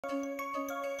Stress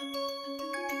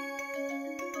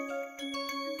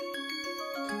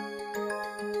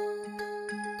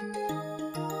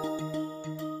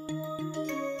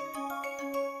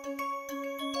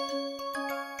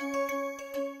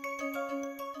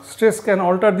can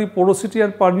alter the porosity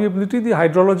and permeability, the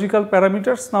hydrological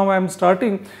parameters. Now I am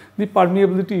starting the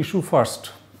permeability issue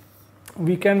first.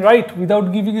 We can write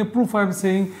without giving a proof. I am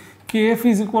saying Kf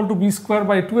is equal to B square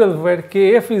by 12, where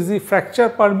Kf is the fracture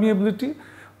permeability.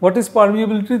 What is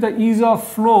permeability? The ease of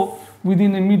flow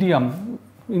within a medium.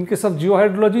 In case of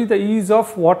geohydrology, the ease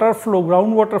of water flow,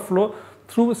 groundwater flow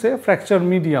through say fracture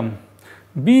medium.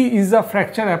 B is the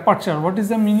fracture aperture. What is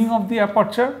the meaning of the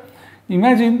aperture?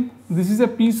 Imagine this is a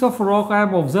piece of rock I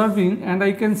am observing and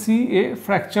I can see a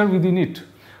fracture within it.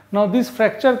 Now this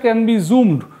fracture can be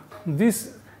zoomed.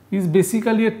 This is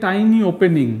basically a tiny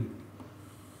opening.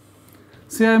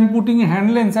 Say I am putting a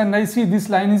hand lens and I see this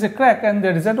line is a crack and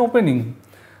there is an opening.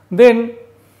 Then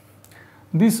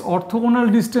this orthogonal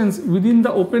distance within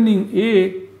the opening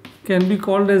A can be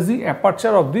called as the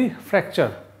aperture of the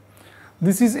fracture.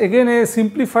 This is again a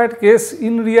simplified case.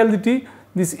 In reality,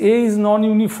 this A is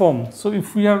non-uniform. So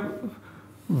if we are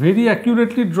very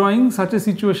accurately drawing, such a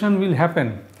situation will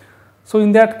happen. So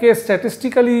in that case,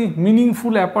 statistically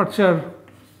meaningful aperture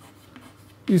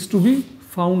is to be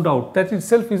found out. That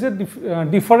itself is a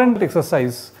different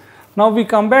exercise. Now we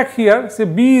come back here, say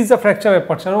B is a fracture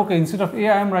aperture. Okay, instead of A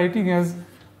I am writing as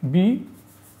B.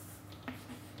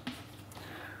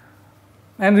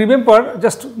 And remember,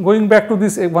 just going back to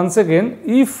this once again,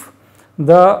 if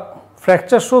the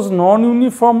fracture shows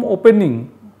non-uniform opening,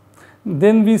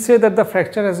 then we say that the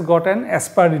fracture has got an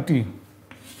asperity.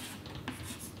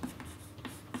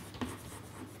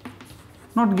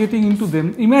 Not getting into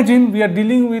them. Imagine we are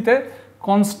dealing with a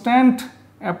constant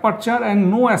aperture and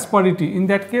no asperity. In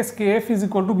that case, Kf is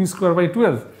equal to B square by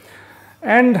 12.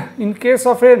 And in case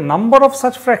of a number of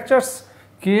such fractures,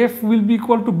 Kf will be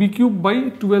equal to B cube by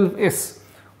 12s,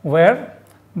 where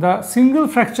the single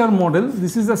fracture model,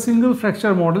 this is a single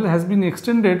fracture model, has been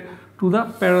extended to the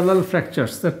parallel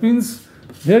fractures. That means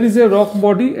there is a rock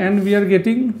body and we are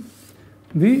getting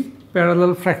the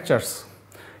parallel fractures.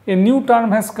 A new term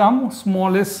has come,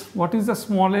 small s. What is the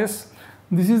small s?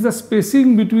 This is the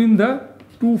spacing between the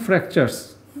two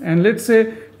fractures, and let's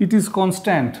say it is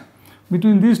constant.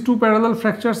 Between these two parallel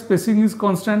fractures, spacing is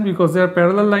constant because they are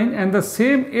parallel line, and the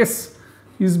same s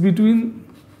is between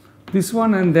this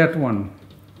one and that one.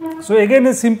 So again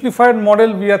a simplified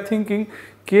model, we are thinking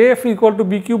Kf equal to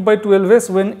B cube by 12s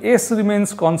when S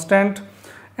remains constant,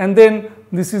 and then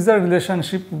this is the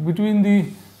relationship between the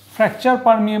fracture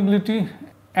permeability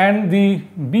and the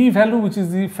B value, which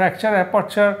is the fracture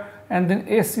aperture, and then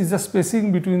S is the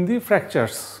spacing between the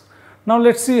fractures. Now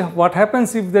let us see what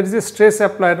happens if there is a stress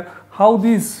applied, how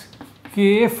this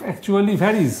Kf actually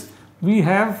varies. We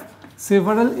have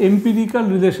several empirical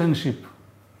relationship.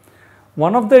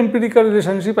 One of the empirical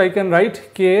relationship I can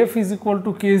write Kf is equal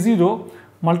to K0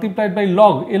 multiplied by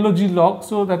log, log.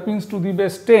 So that means to the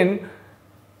base 10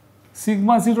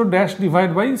 sigma 0 dash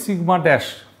divided by sigma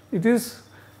dash. It is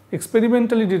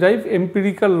experimentally derived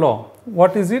empirical law.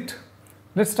 What is it?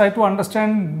 Let's try to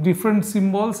understand different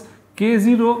symbols.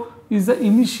 K0 is the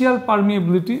initial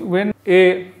permeability when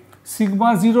a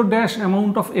sigma 0 dash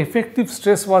amount of effective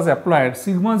stress was applied.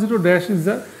 Sigma 0 dash is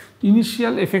the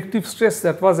initial effective stress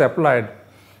that was applied,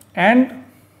 and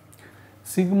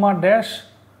sigma dash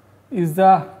is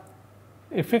the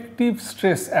effective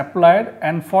stress applied,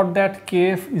 and for that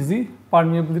Kf is the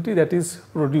permeability that is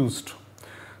produced.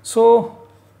 So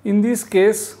in this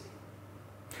case,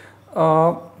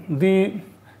 the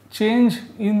change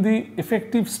in the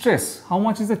effective stress, how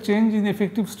much is the change in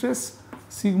effective stress?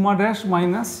 Sigma dash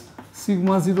minus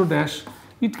sigma 0 dash.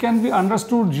 It can be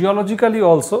understood geologically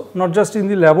also, not just in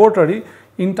the laboratory,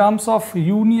 in terms of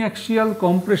uniaxial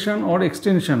compression or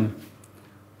extension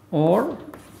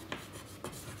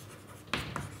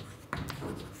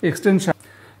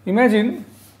Imagine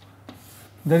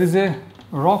there is a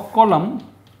rock column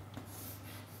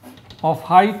of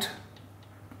height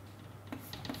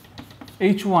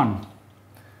h1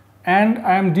 and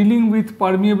I am dealing with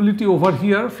permeability over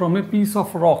here from a piece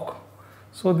of rock.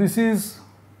 So this is,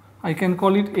 I can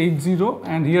call it H0,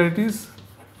 and here it is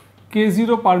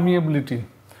K0 permeability.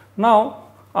 Now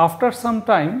after some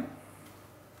time,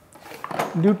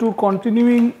 due to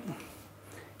continuing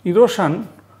erosion,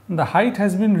 the height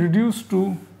has been reduced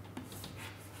to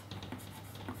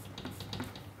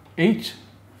H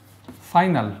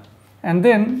final, and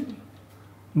then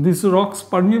this rock's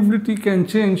permeability can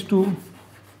change to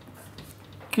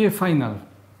K final.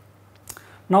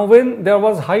 Now when there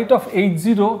was height of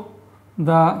H0,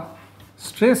 the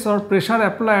stress or pressure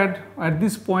applied at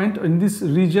this point in this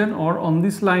region or on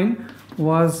this line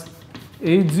was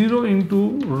H0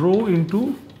 into rho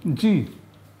into G.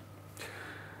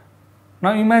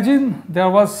 Now imagine there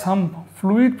was some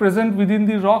fluid present within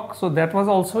the rock, so that was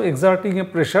also exerting a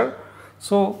pressure.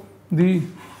 So the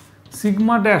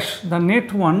sigma dash, the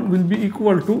net one, will be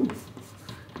equal to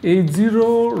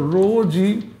H0 rho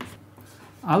G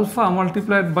alpha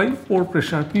multiplied by pore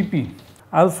pressure Pp.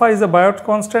 Alpha is a Biot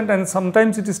constant and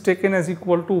sometimes it is taken as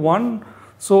equal to 1.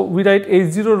 So we write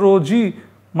H0 rho G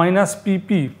minus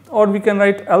Pp, or we can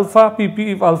write alpha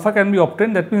Pp if alpha can be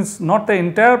obtained. That means not the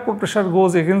entire pore pressure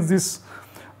goes against this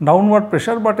downward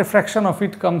pressure, but a fraction of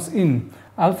it comes in.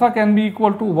 Alpha can be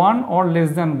equal to 1 or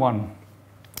less than 1.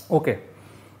 Okay.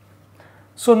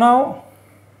 So now,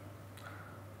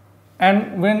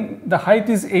 and when the height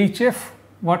is hf,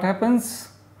 what happens?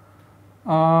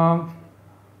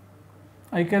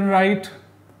 I can write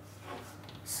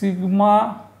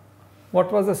sigma,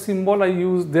 what was the symbol I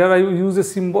used? There I use a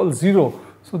symbol 0.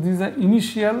 So this is the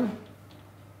initial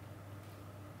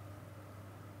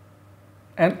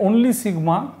and only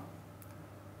sigma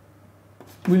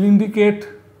will indicate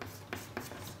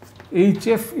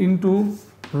hf into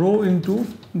rho into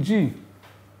g.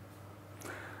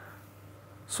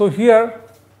 So here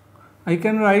I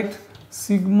can write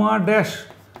sigma dash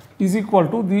is equal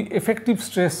to the effective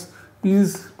stress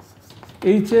is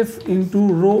hf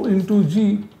into rho into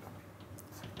g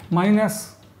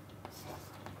minus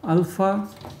alpha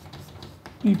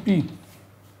pp.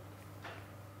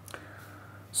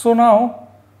 So now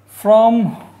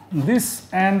from this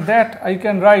and that I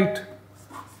can write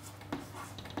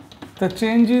the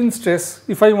change in stress.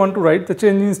 If I want to write the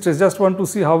change in stress, just want to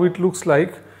see how it looks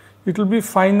like, it will be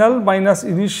final minus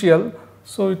initial.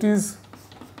 So it is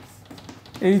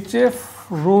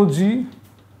hf rho g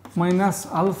minus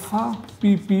alpha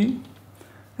pp,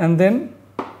 and then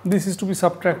this is to be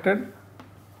subtracted,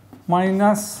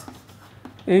 minus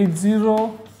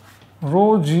h0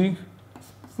 rho g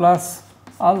plus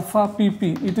alpha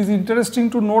pp. It is interesting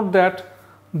to note that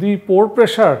the pore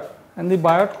pressure and the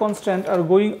Biot constant are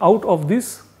going out of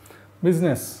this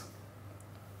business,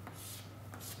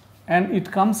 and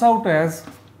it comes out as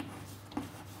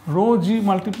rho g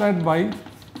multiplied by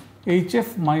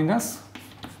hf minus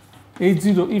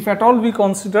h0. If at all we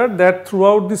consider that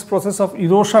throughout this process of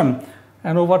erosion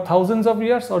and over thousands of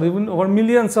years or even over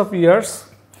millions of years,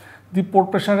 the pore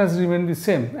pressure has remained the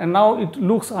same, and now it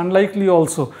looks unlikely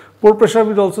also. Pore pressure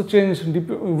will also change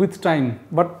with time,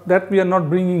 but that we are not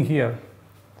bringing here.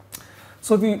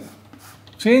 So the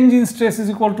change in stress is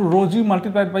equal to rho g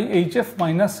multiplied by hf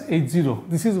minus h0.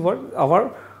 This is what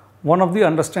our one of the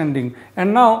understanding.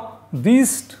 And now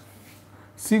these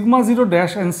sigma 0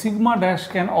 dash and sigma dash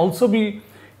can also be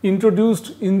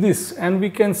introduced in this, and we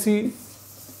can see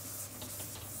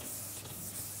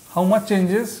how much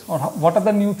changes or what are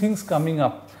the new things coming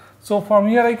up. So from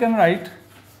here I can write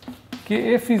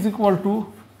kf is equal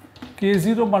to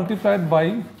k0 multiplied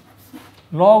by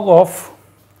log of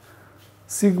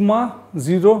sigma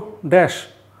 0 dash,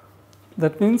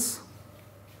 that means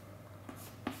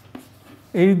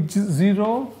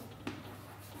h0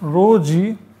 rho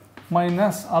g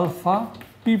minus alpha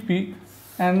pp,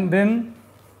 and then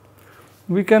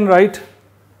we can write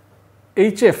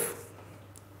hf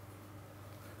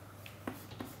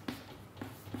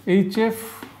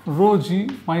rho g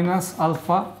minus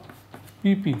alpha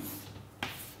pp.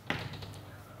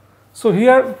 So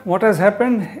here what has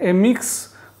happened, a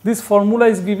mix. This formula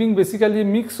is giving basically a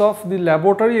mix of the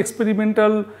laboratory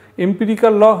experimental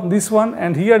empirical law, this one,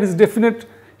 and here is definite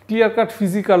clear-cut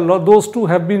physical law. Those two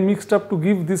have been mixed up to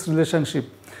give this relationship.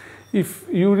 If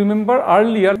you remember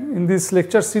earlier in this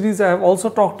lecture series, I have also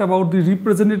talked about the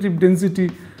representative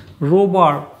density rho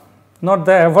bar, not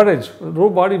the average. Rho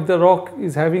bar if the rock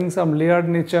is having some layered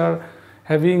nature,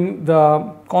 having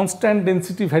the constant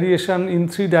density variation in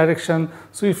 3 direction.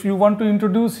 So if you want to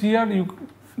introduce here,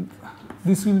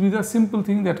 this will be the simple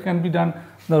thing that can be done.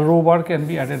 The rho bar can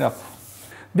be added up.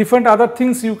 Different other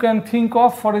things you can think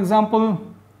of, for example,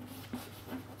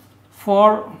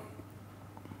 for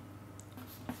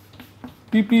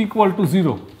Pp equal to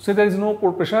 0, say there is no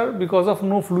pore pressure because of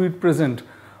no fluid present.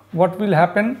 What will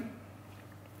happen?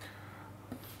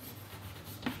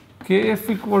 Kf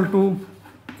equal to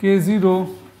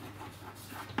K0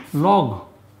 log,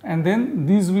 and then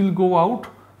these will go out,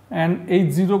 and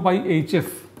H0 by Hf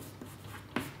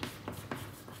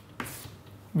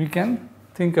we can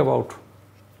think about.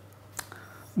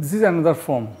 This is another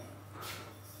form.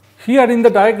 Here in the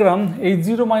diagram,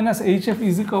 H0 minus Hf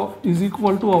is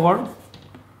equal to our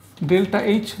delta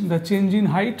H, the change in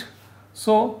height.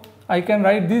 So I can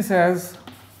write this as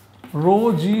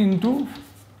rho g into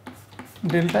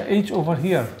delta H over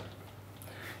here.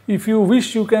 If you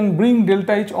wish, you can bring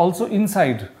delta H also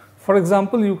inside. For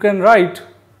example, you can write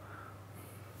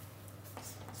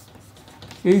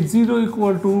H0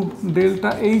 equal to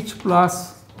delta H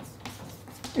plus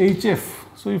HF.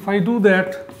 So if I do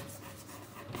that,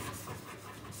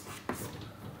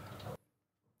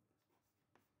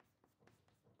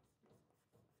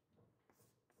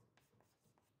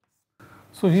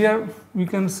 so here we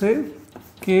can say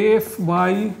Kf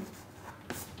by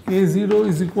K0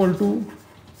 is equal to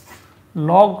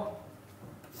log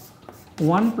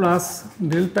 1 plus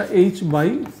delta H by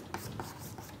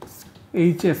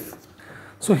HF.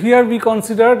 So here we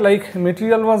considered like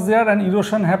material was there and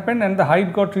erosion happened and the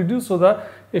height got reduced, so the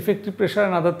effective pressure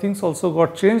and other things also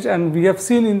got changed, and we have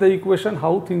seen in the equation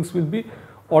how things will be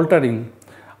altering.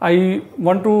 I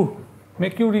want to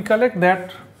make you recollect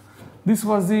that this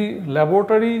was the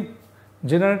laboratory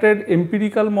generated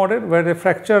empirical model where a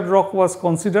fractured rock was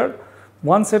considered,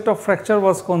 one set of fracture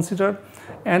was considered,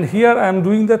 and here I am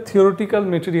doing the theoretical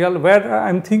material where I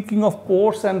am thinking of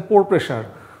pores and pore pressure.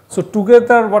 So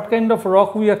together what kind of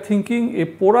rock we are thinking? A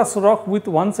porous rock with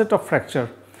one set of fracture.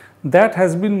 That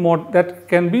has been that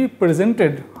can be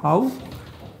presented how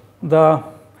the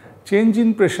change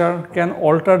in pressure can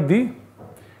alter the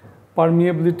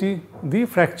permeability, the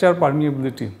fracture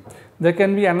permeability. There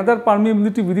can be another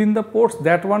permeability within the pores,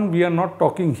 that one we are not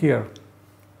talking here.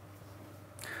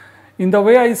 In the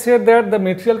way I said that the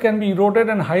material can be eroded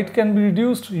and height can be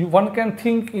reduced, one can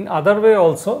think in other way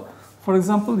also. For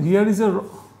example, here is a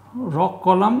rock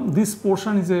column, this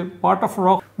portion is a part of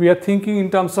rock. We are thinking in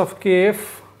terms of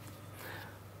Kf,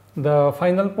 the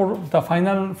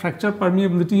final fracture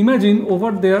permeability. Imagine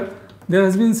over there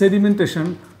has been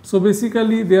sedimentation. So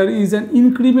basically there is an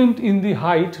increment in the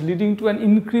height leading to an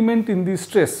increment in the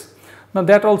stress. Now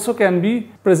that also can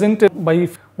be presented by,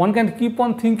 one can keep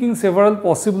on thinking several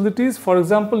possibilities. For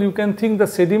example, you can think the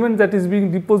sediment that is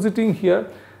being depositing here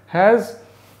has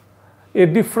a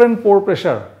different pore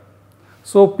pressure.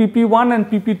 So PP1 and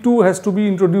PP2 has to be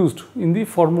introduced in the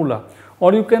formula,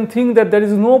 or you can think that there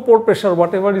is no pore pressure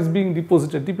whatever is being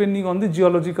deposited depending on the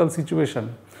geological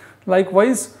situation.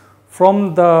 Likewise,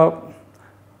 from the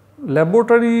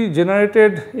laboratory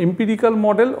generated empirical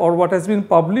model or what has been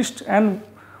published and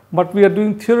what we are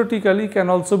doing theoretically can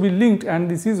also be linked, and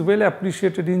this is well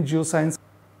appreciated in geoscience.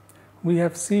 We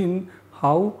have seen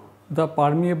how the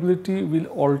permeability will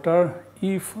alter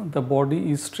if the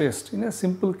body is stressed. In a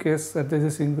simple case that there is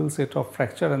a single set of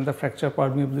fracture and the fracture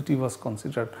permeability was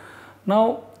considered.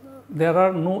 Now there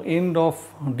are no end of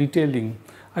detailing.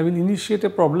 I will initiate a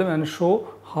problem and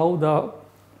show how the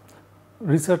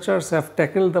researchers have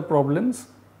tackled the problems,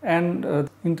 and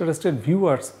interested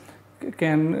viewers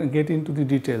can get into the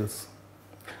details.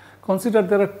 Consider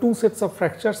there are two sets of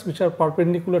fractures which are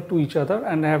perpendicular to each other,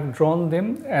 and I have drawn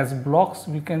them as blocks.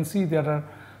 We can see there are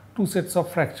two sets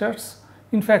of fractures.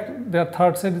 In fact, the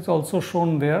third set is also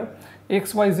shown there.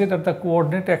 X, Y, Z are the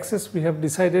coordinate axis. We have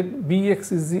decided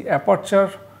Bx is the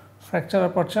aperture, fracture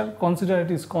aperture. Consider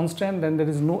it is constant and there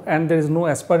is no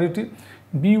asperity.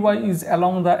 By is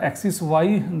along the axis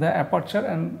y, the aperture,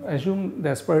 and assume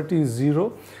the asperity is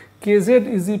 0. Kz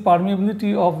is the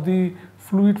permeability of the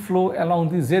fluid flow along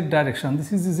the z direction.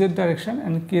 This is the z direction,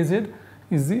 and Kz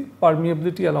is the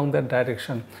permeability along that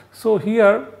direction. So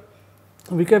here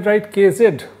we can write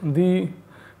Kz, the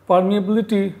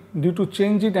permeability due to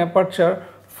change in aperture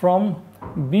from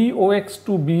Box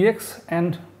to Bx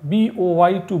and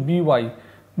Boy to By.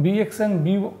 Bx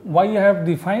and By I have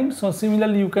defined. So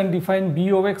similarly you can define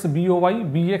Box, Boy,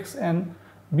 Bx and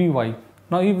By.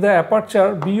 Now if the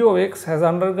aperture Box has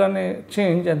undergone a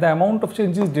change and the amount of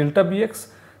change is delta Bx,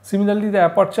 similarly the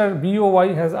aperture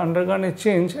Boy has undergone a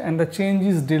change and the change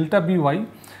is delta By,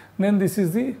 then this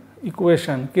is the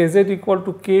equation Kz equal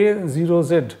to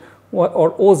K0z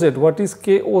or Oz. What is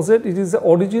Koz? It is the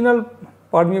original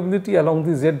permeability along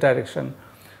the z direction.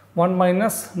 1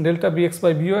 minus delta Bx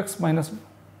by Box minus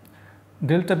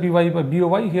delta By by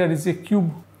Boy. Here is a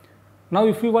cube. Now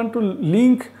if we want to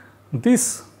link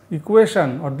this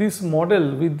equation or this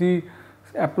model with the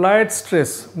applied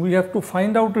stress, we have to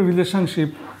find out a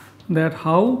relationship that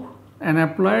how an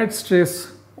applied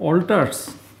stress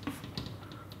alters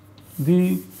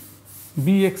the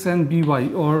Bx and By,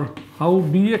 or how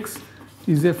Bx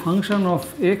is a function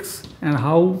of x and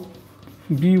how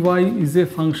By is a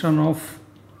function of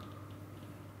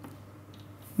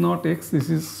not x, this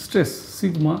is stress,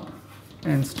 sigma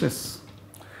and stress.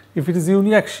 If it is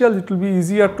uniaxial, it will be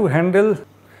easier to handle.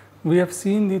 We have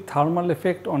seen the thermal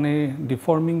effect on a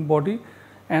deforming body,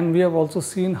 and we have also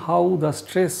seen how the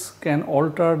stress can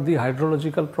alter the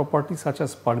hydrological properties such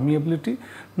as permeability.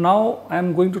 Now I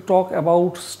am going to talk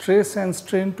about stress and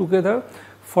strain together.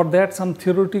 For that some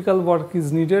theoretical work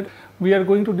is needed. We are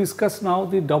going to discuss now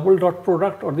the double dot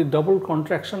product or the double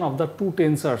contraction of the two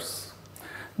tensors.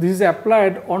 This is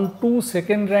applied on two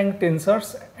second rank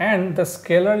tensors and the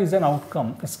scalar is an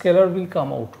outcome. The scalar will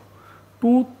come out.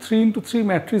 Two 3×3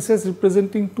 matrices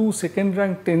representing two second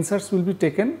rank tensors will be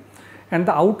taken and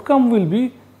the outcome will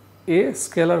be a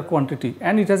scalar quantity,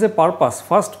 and it has a purpose.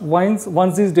 First, once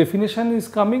this definition is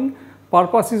coming,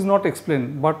 purpose is not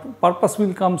explained, but purpose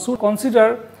will come soon. Consider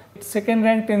second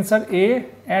rank tensor A,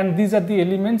 and these are the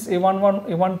elements A11,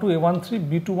 A12, A13,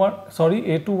 B21, sorry,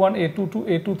 A21, A22,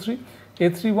 A23,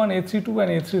 A31, A32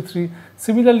 and A33.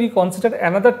 Similarly, consider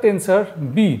another tensor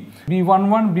B,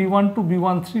 B11, B12,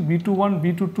 B13, B21,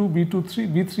 B22,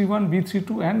 B23, B31,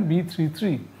 B32 and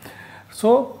B33.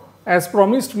 So, as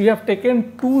promised, we have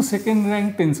taken two second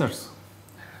rank tensors.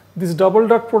 This double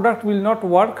dot product will not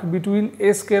work between a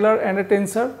scalar and a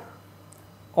tensor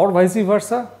or vice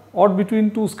versa, or between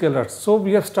two scalars. So,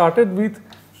 we have started with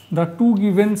the two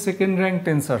given second rank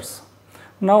tensors.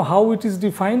 Now, how it is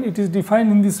defined? It is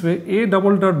defined in this way: A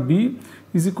double dot B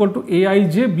is equal to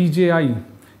Aij Bji,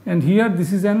 and here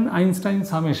this is an Einstein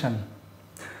summation.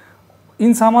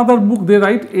 In some other book they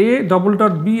write A double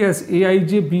dot B as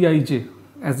Aij Bij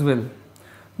as well.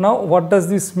 Now, what does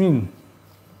this mean?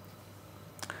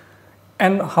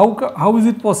 And how is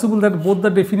it possible that both the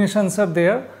definitions are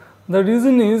there? The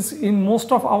reason is, in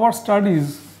most of our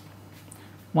studies,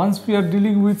 once we are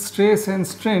dealing with stress and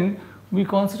strain, we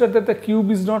consider that the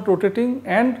cube is not rotating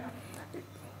and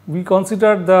we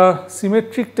consider the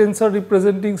symmetric tensor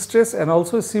representing stress and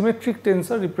also a symmetric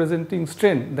tensor representing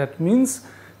strain. That means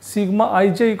sigma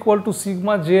ij equal to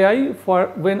sigma ji for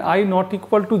when I not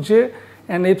equal to j,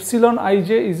 and epsilon ij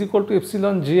is equal to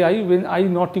epsilon ji when I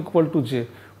not equal to j.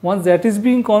 Once that is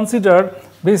being considered,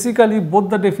 basically both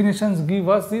the definitions give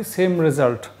us the same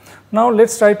result. Now, let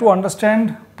us try to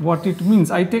understand what it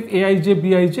means. I take Aij,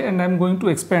 Bij and I am going to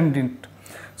expand it.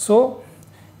 So,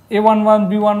 A11,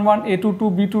 B11, A22,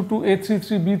 B22,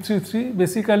 A33, B33,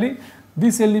 basically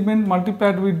this element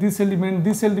multiplied with this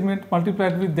element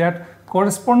multiplied with that,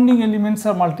 corresponding elements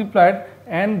are multiplied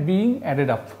and being added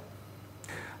up.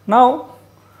 Now,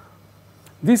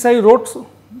 this I wrote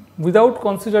without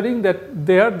considering that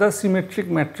they are the symmetric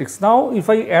matrix. Now, if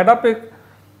I add up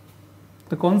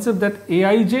the concept that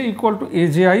Aij equal to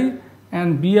Aji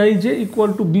and Bij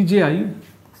equal to Bji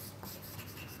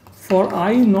for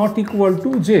I not equal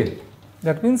to j,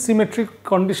 that means symmetric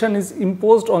condition is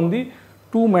imposed on the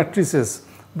two matrices.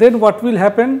 Then what will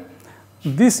happen?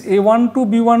 This A12,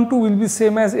 B12 will be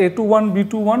same as A21,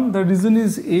 B21. The reason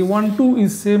is A12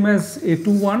 is same as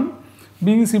A21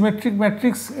 being symmetric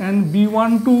matrix and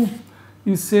B12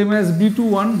 is same as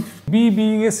B21, B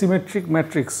being a symmetric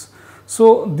matrix.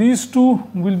 So, these two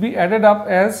will be added up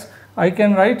as I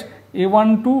can write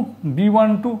A12,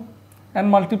 B12 and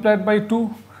multiplied by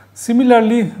 2.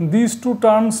 Similarly, these two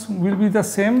terms will be the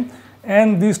same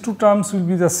and these two terms will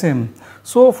be the same.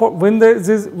 So, for when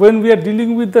we are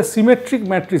dealing with the symmetric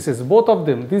matrices, both of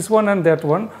them, this one and that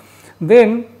one,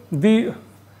 then the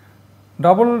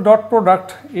double dot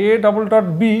product A double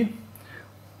dot B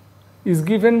is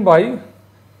given by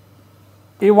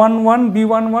A11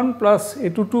 B11 plus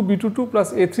A22 B22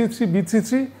 plus A33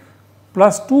 B33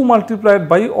 plus 2 multiplied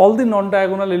by all the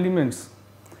non-diagonal elements.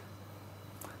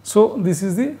 So, this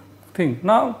is the thing.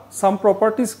 Now, some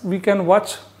properties we can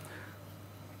watch.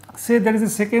 Say there is a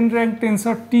second rank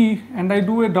tensor T and I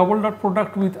do a double dot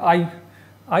product with I.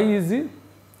 I is the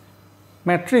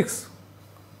matrix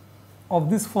of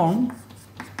this form.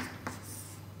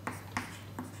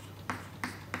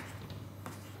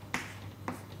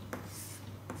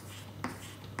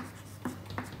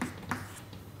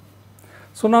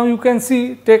 So, now you can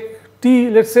see, take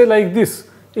T, let us say like this,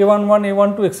 A11,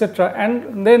 A12 etc.,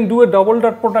 and then do a double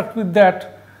dot product with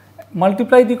that,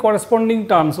 multiply the corresponding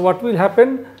terms. What will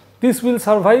happen? This will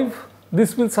survive,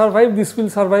 this will survive, this will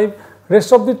survive,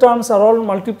 rest of the terms are all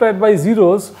multiplied by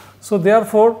zeros. So,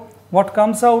 therefore, what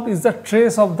comes out is the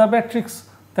trace of the matrix.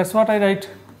 That is what I write,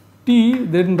 T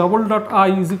then double dot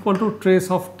I is equal to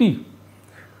trace of T.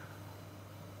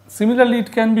 Similarly,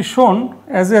 it can be shown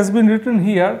as has been written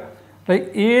here,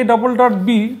 like A double dot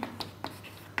B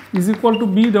is equal to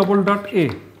B double dot A.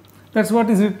 That is what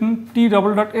is written, T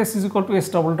double dot S is equal to S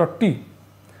double dot T.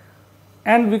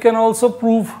 And we can also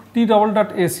prove T double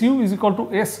dot SU is equal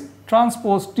to S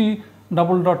transpose T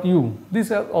double dot U.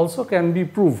 This also can be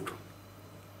proved.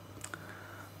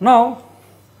 Now,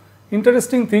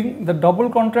 interesting thing, the double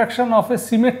contraction of a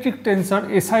symmetric tensor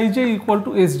Sij equal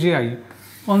to Sji.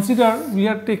 Consider we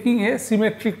are taking a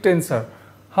symmetric tensor.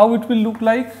 How it will look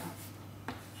like?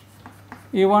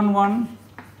 A11,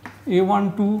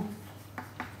 A12,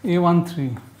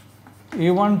 A13,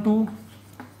 A12,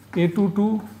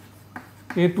 A22,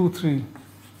 A23,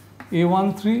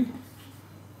 A13,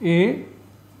 A,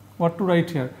 what to write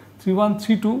here?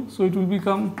 3132, so it will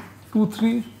become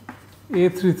 23,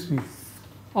 A33.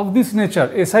 Of this nature,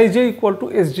 Sij equal to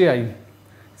Sji.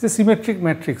 It's a symmetric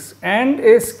matrix, and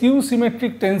a skew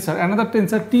symmetric tensor, another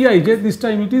tensor Tij, this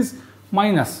time it is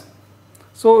minus.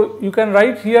 So you can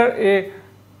write here a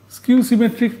skew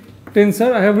symmetric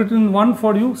tensor. I have written one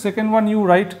for you, second one you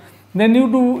write. Then you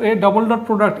do a double dot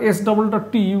product S double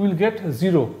dot T, you will get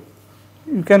 0.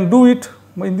 You can do it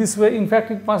in this way. In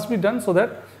fact, it must be done so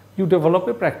that you develop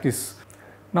a practice.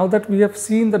 Now that we have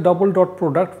seen the double dot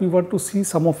product, we want to see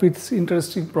some of its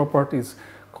interesting properties.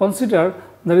 Consider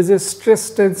there is a stress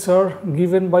tensor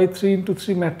given by 3 into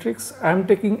 3 matrix. I am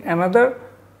taking another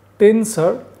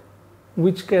tensor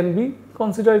which can be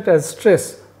considered as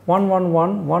stress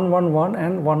 111, 111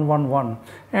 and 111,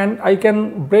 and I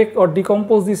can break or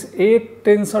decompose this A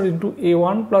tensor into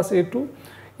A1 plus A2.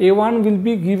 A1 will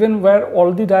be given where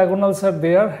all the diagonals are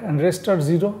there and rest are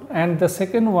 0, and the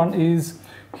second one is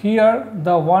here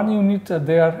the one unit are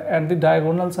there and the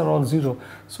diagonals are all 0.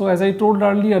 So as I told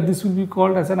earlier, this will be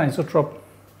called as an isotrope.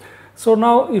 So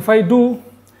now if I do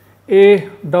a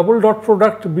double dot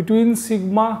product between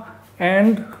sigma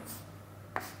and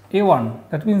A1,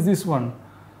 that means this one,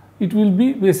 it will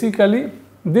be basically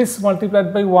this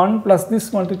multiplied by 1 plus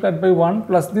this multiplied by 1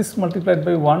 plus this multiplied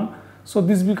by 1. So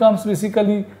this becomes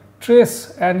basically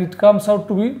trace, and it comes out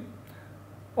to be,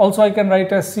 also I can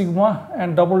write as sigma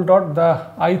and double dot the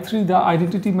I3, the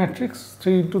identity matrix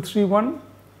 3 into 3 1.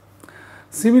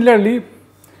 Similarly,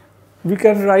 we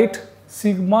can write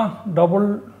sigma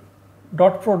double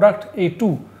dot product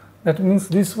A2, that means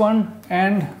this one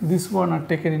and this one are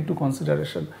taken into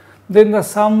consideration. Then the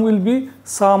sum will be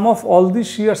sum of all the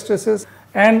shear stresses.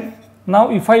 And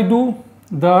now if I do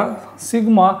the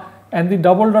sigma and the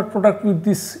double dot product with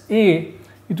this A,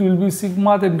 it will be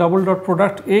sigma then double dot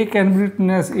product. A can be written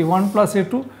as A1 plus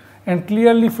A2, and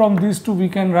clearly from these two we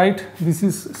can write this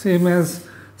is same as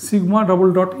sigma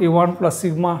double dot A1 plus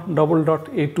sigma double dot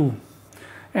A2.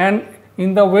 And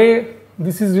in the way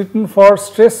this is written for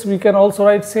stress, we can also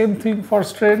write same thing for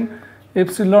strain,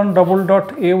 epsilon double dot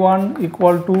A1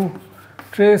 equal to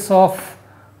trace of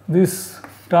this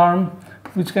term,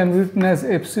 which can be written as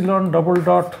epsilon double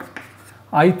dot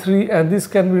I3, and this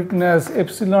can be written as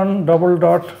epsilon double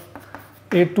dot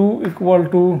A2 equal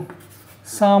to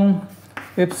sum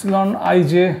epsilon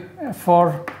ij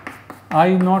for I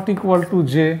not equal to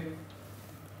j,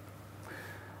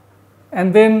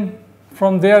 and then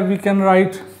from there we can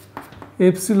write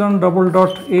epsilon double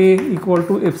dot A equal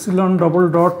to epsilon double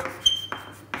dot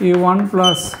A1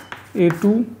 plus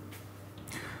A2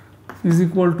 is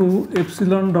equal to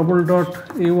epsilon double dot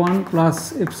A1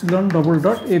 plus epsilon double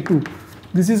dot A2.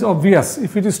 This is obvious.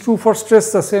 If it is true for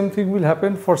stress, the same thing will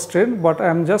happen for strain, but I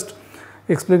am just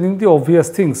explaining the obvious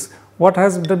things. What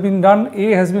has been done?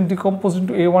 A has been decomposed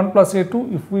into A1 plus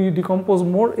A2. If we decompose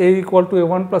more, A equal to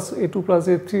A1 plus A2 plus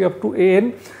A3 up to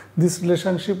AN, this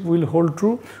relationship will hold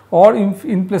true. Or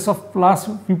in place of plus,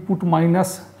 we put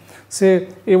minus, say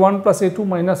A1 plus A2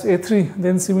 minus A3,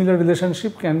 then similar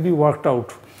relationship can be worked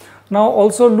out. Now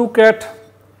also look at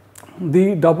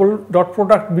the double dot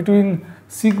product between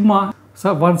sigma.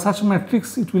 So one such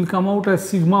matrix, it will come out as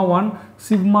sigma 1,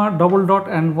 sigma double dot,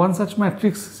 and one such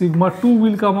matrix sigma 2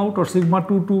 will come out, or sigma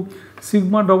 2 2,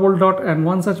 sigma double dot, and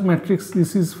one such matrix,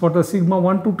 this is for the sigma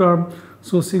 1 2 term,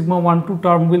 so sigma 1 2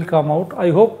 term will come out. I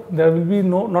hope there will be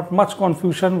not much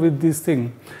confusion with this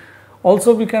thing.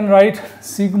 Also we can write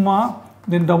sigma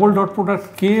then double dot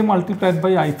product k multiplied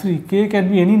by I3, k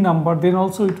can be any number, then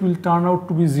also it will turn out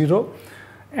to be 0,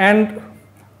 and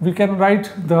we can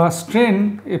write the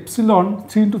strain epsilon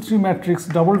 3 into 3 matrix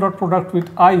double dot product with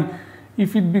I.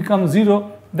 If it becomes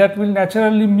 0, that will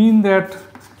naturally mean that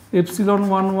epsilon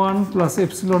 1 1 plus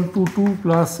epsilon 2 2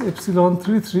 plus epsilon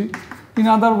 3 3. In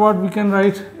other words, we can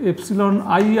write epsilon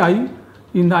I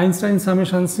in the Einstein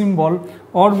summation symbol,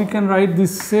 or we can write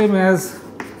this same as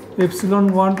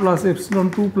epsilon 1 plus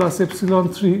epsilon 2 plus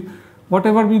epsilon 3.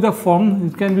 Whatever be the form,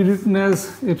 it can be written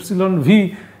as epsilon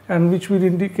V, and which will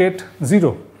indicate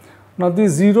 0. Now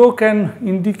this 0 can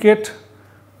indicate,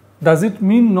 does it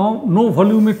mean no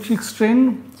volumetric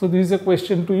strain? So this is a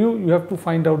question to you, you have to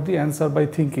find out the answer by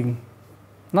thinking.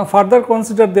 Now further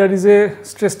consider there is a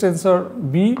stress tensor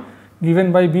B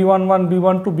given by B11,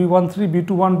 B12, B13,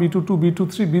 B21, B22,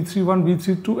 B23, B31,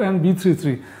 B32 and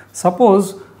B33.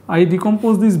 Suppose I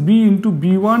decompose this B into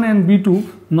B1 and B2,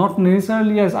 not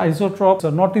necessarily as isotropes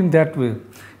or not in that way.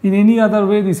 In any other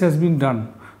way this has been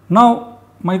done. Now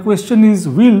my question is,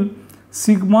 will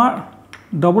sigma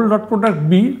double dot product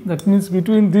B, that means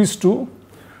between these two,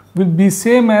 will be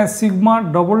same as sigma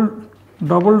double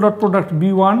dot product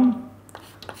B1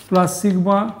 plus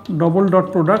sigma double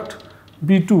dot product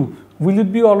B2. Will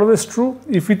it be always true?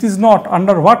 If it is not,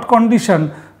 under what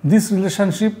condition this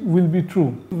relationship will be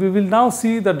true? We will now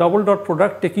see the double dot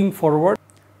product taking forward.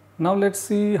 Now let us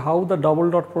see how the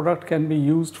double dot product can be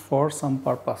used for some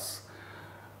purpose.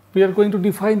 We are going to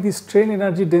define the strain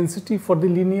energy density for the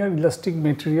linear elastic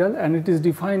material, and it is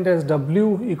defined as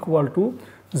W equal to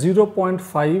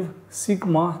 0.5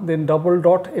 sigma then double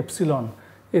dot epsilon.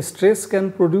 A stress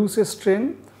can produce a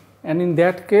strain, and in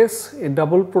that case a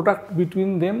double product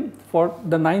between them for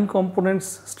the 9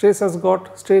 components.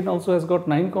 Strain also has got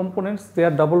 9 components.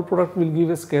 Their double product will give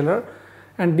a scalar,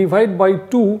 and divide by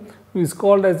 2 is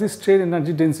called as the strain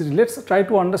energy density. Let us try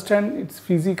to understand it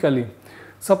physically.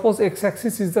 Suppose x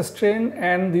axis is the strain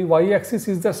and the y axis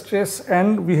is the stress,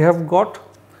 and we have got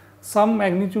some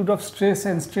magnitude of stress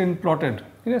and strain plotted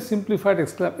in a simplified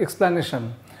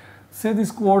explanation. Say this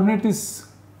coordinate is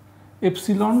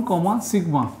epsilon comma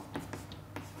sigma.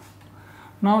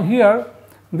 Now here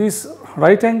this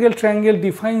right angle triangle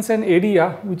defines an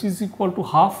area which is equal to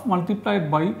half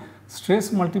multiplied by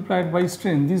stress multiplied by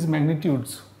strain, these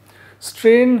magnitudes.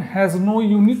 Strain has no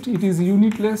unit, it is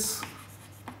unitless,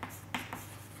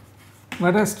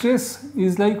 whereas stress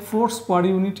is like force per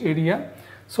unit area.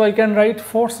 So I can write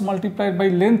force multiplied by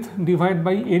length divided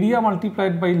by area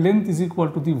multiplied by length is equal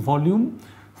to the volume.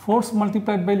 Force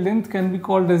multiplied by length can be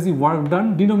called as the work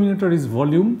done, denominator is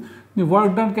volume. The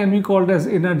work done can be called as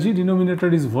energy,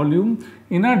 denominator is volume.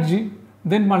 Energy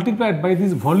then multiplied by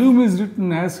this volume is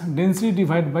written as density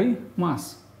divided by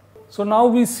mass. So now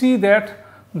we see that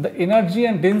the energy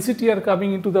and density are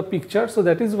coming into the picture, so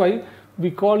that is why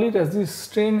we call it as the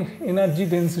strain energy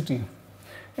density.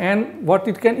 And what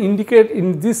it can indicate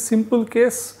in this simple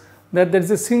case, that there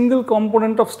is a single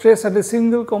component of stress and a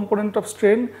single component of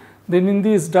strain. Then in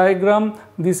this diagram,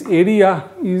 this area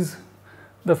is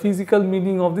the physical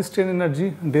meaning of the strain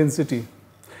energy density.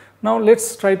 Now let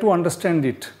us try to understand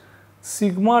it.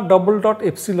 Sigma double dot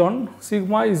epsilon,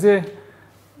 sigma is a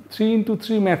 3 into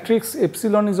 3 matrix,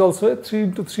 epsilon is also a 3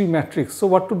 into 3 matrix. So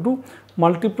what to do?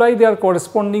 Multiply their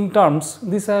corresponding terms.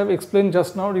 This I have explained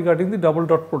just now regarding the double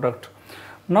dot product.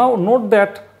 Now note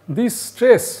that this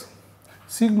stress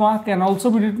sigma can also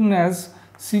be written as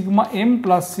sigma m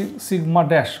plus sigma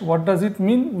dash. What does it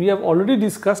mean? We have already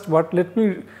discussed, but let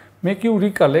me make you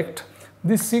recollect.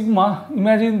 This sigma,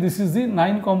 imagine this is the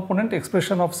 9 component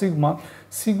expression of sigma.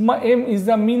 Sigma m is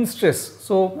the mean stress.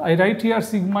 So I write here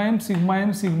sigma m, sigma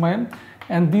m, sigma m,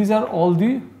 and these are all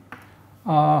the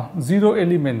 0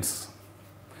 elements.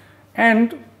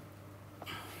 And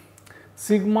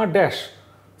sigma dash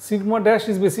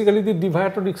is basically the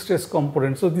deviatoric stress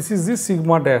component. So this is the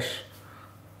sigma dash.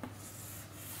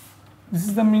 This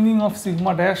is the meaning of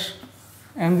sigma dash,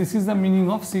 and this is the meaning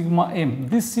of sigma m.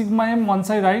 This sigma m, once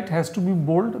I write, has to be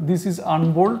bold. This is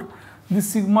unbold. This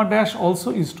sigma dash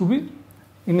also is to be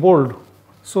in bold.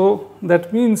 So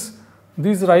that means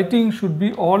this writing should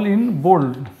be all in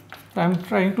bold. I am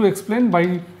trying to explain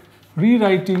by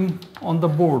rewriting on the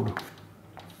board.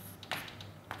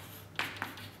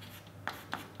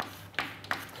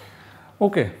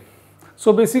 Okay.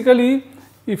 So basically,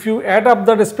 if you add up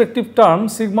the respective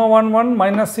terms, sigma 11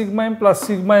 minus sigma m plus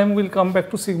sigma m will come back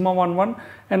to sigma 11.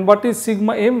 And what is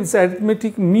sigma m? Is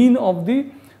arithmetic mean of the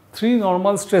 3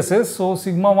 normal stresses. So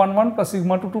sigma 11 plus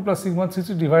sigma 22 plus sigma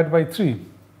 33 divided by 3.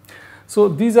 So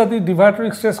these are the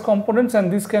deviatoric stress components,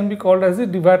 and this can be called as the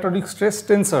deviatoric stress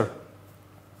tensor.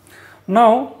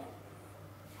 Now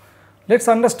let us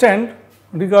understand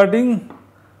regarding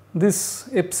this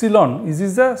epsilon. Is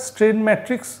this a strain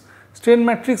matrix? Strain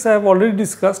matrix I have already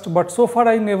discussed, but so far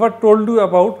I never told you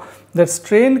about that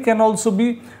strain can also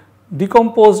be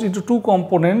decomposed into 2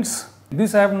 components.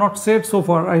 This I have not said so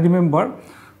far, I remember.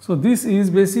 So this is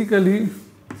basically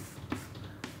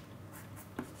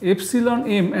epsilon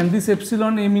m, and this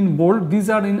epsilon m in bold, these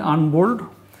are in unbold,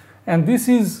 and this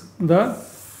is the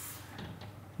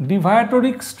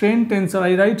deviatoric strain tensor.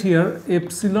 I write here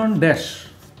epsilon dash.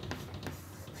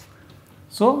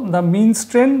 So the mean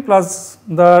strain plus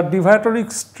the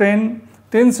deviatoric strain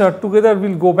tensor together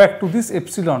will go back to this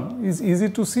epsilon. Is easy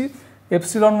to see.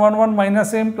 Epsilon 11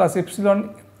 minus m plus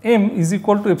epsilon m is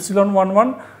equal to epsilon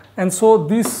 11, and so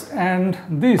this and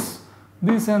this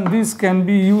this and this can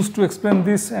be used to explain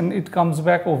this, and it comes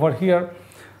back over here.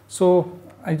 So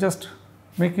I just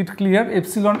make it clear.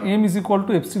 Epsilon m is equal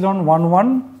to epsilon 1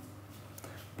 1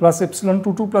 plus epsilon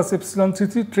 2 2 plus epsilon 3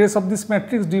 3, trace of this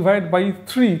matrix divided by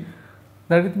 3,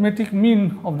 the arithmetic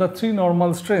mean of the 3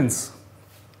 normal strains.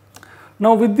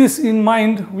 Now with this in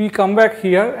mind, we come back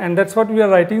here, and that's what we are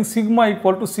writing, sigma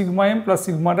equal to sigma m plus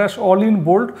sigma dash, all in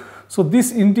bold. So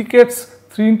this indicates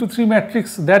 3 into 3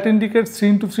 matrix, that indicates 3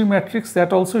 into 3 matrix,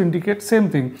 that also indicates same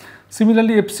thing.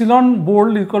 Similarly, epsilon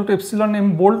bold equal to epsilon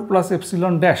m bold plus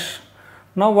epsilon dash.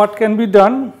 Now what can be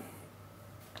done?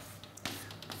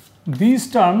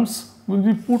 These terms will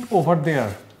be put over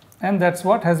there, and that's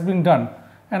what has been done.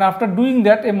 And after doing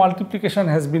that, a multiplication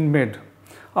has been made.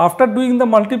 After doing the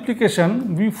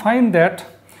multiplication, we find that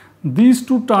these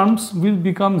two terms will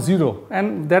become 0,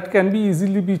 and that can be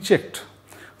easily checked.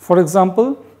 For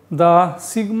example, the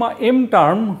sigma m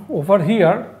term over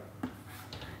here,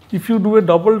 if you do a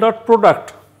double dot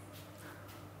product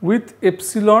with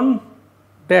epsilon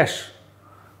dash,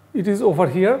 it is over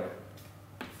here.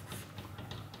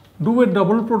 Do a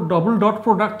double dot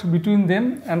product between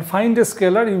them and find a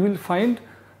scalar, you will find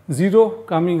 0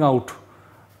 coming out.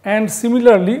 And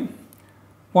similarly,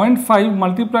 0.5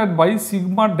 multiplied by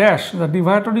sigma dash, the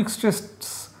deviatoric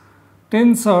stress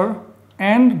tensor,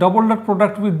 and double dot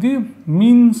product with the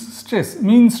mean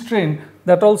strain,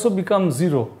 that also becomes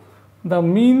 0. The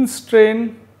mean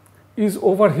strain is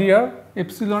over here,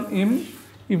 epsilon m.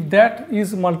 If that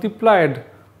is multiplied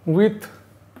with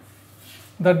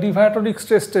the deviatoric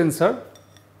stress tensor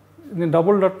in the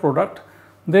double dot product,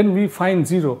 then we find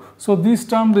 0. So these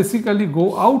terms basically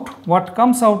go out. What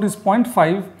comes out is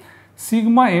 0.5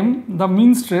 sigma m, the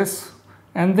mean stress,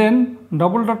 and then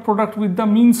double dot product with the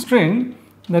mean strain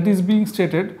that is being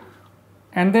stated,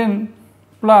 and then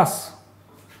plus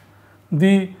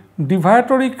the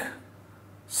deviatoric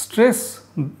stress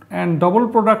and double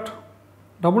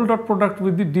dot product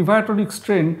with the deviatoric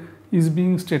strain is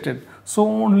being stated. So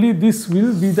only this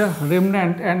will be the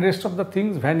remnant, and rest of the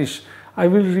things vanish. I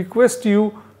will request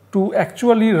you to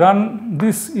actually run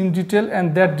this in detail,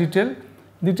 and that detail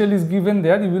is given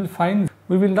there, you will find.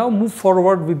 We will now move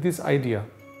forward with this idea.